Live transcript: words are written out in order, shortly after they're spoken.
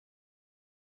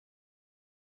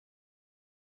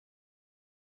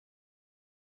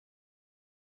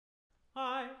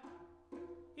eye,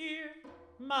 ear,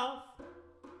 mouth,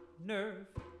 nerve,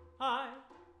 eye,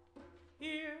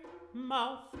 ear,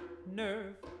 mouth,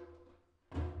 nerve,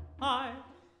 eye,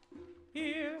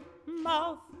 ear,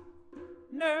 mouth,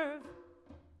 nerve,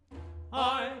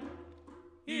 eye,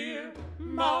 ear,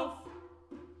 mouth,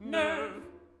 nerve,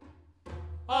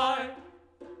 eye,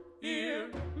 ear,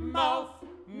 mouth,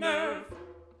 nerve,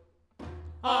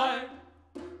 eye,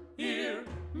 ear,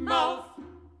 mouth,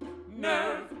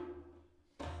 nerve,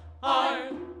 eye,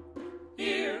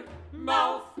 ear,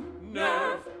 mouth,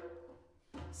 nerve,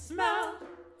 smell,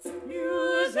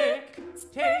 music,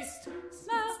 taste,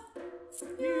 smell,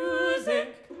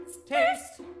 music,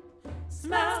 taste,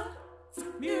 smell,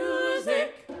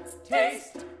 music,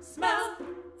 taste, smell,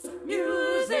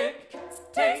 music,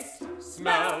 taste,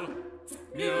 smell,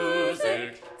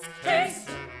 music, taste,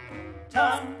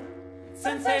 tongue,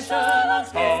 sensation on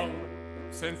skin,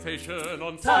 sensation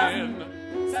on skin,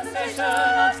 sensation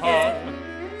on skin,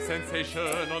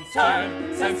 sensation on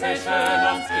skin, sensation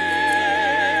on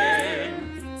skin.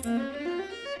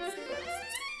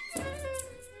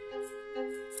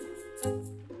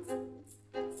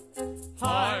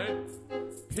 High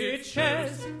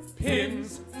pitches,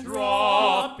 pins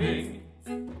dropping.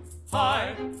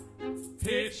 High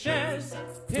pitches,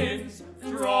 pins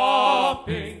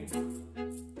dropping.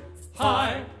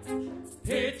 High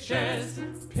pitches,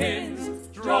 pins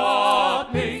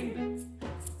dropping.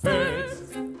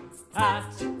 Birds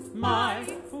at my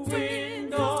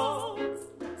window.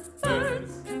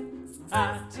 Birds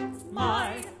at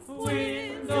my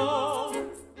window.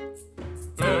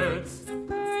 Birds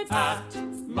at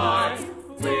my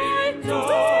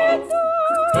window.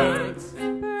 Birds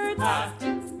at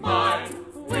my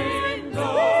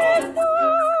window.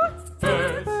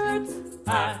 Birds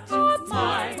at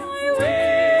my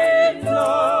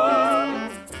window.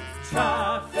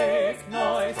 Traffic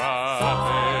noise,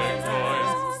 silence.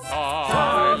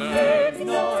 Traffic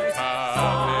noise,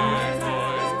 silence.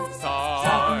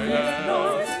 Traffic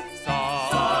noise,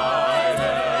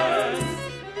 silence.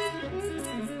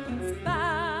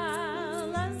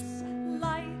 Balance,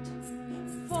 light,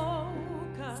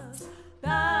 focus.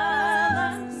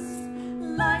 Balance,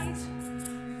 light,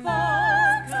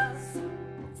 focus.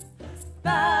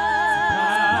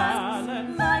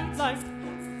 Balance, light,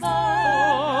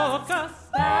 focus.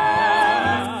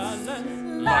 Balance,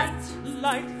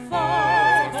 light,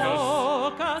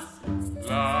 focus.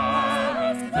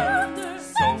 Lavender,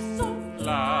 so,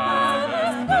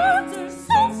 lavender,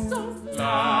 so,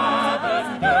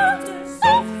 lavender,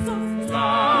 so,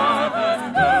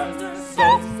 lavender, so,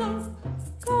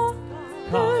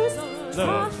 cars,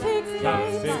 traffic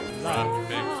lights,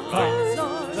 traffic lights,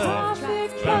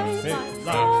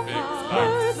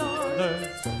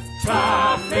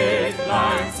 traffic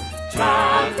lights,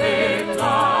 traffic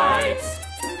lights.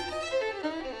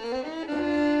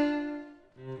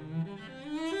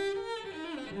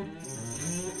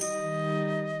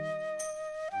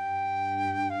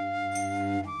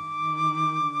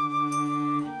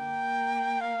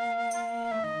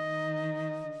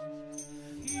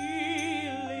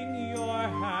 Feeling your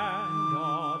hand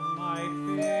on my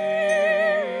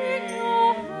face.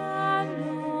 Your hand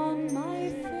on my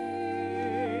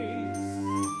face.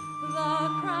 The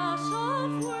crash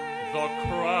of waves. the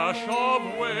crash of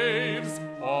waves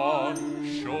on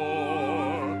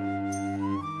shore.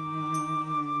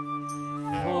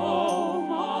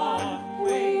 Foam on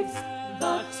waves,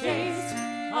 the taste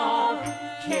of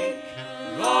cake,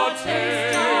 The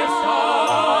taste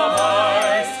of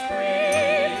ice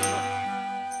cream.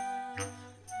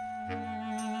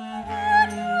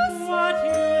 What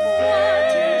you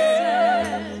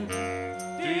said,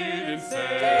 didn't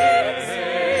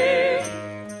say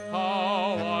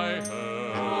how I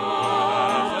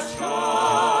heard a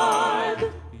child.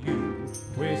 You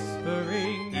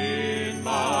whispering in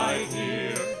my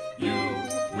ear, you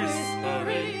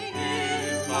whispering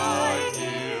in my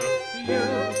ear. you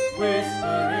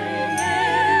whispering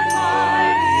in my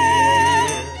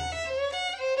ear.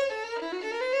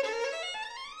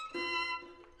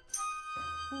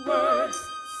 Words,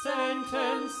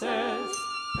 sentences,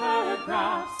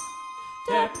 paragraphs,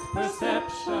 depth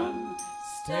perception,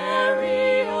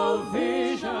 stereo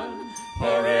vision,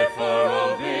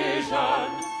 peripheral vision,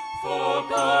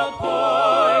 focal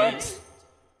point.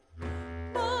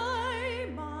 My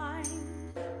mind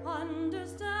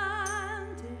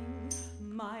understanding,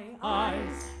 my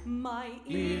eyes, my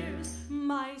ears,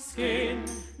 my skin,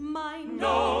 my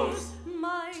nose,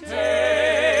 my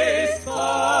taste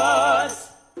buds.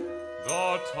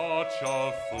 The touch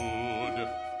of food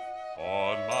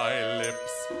on my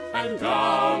lips And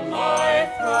down my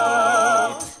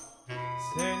throat,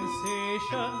 sensation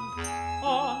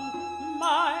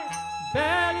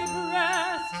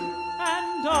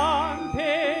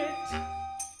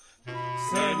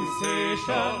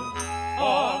sensation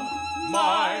on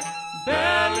my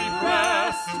belly,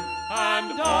 breast,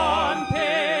 and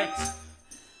armpit.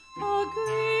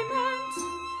 Agreement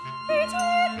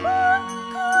between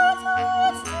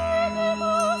vocals,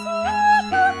 animals,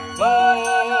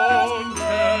 Bone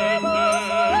tendon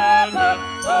and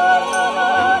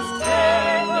most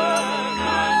tendon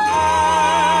and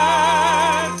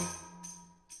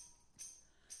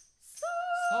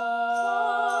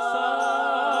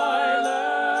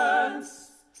silence,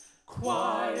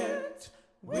 quiet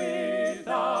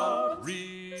without ringing.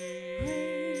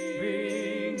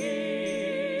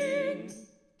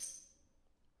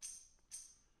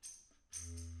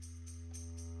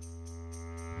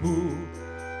 Who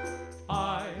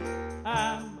I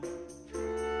am,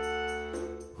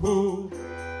 who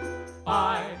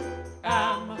I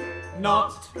am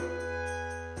not.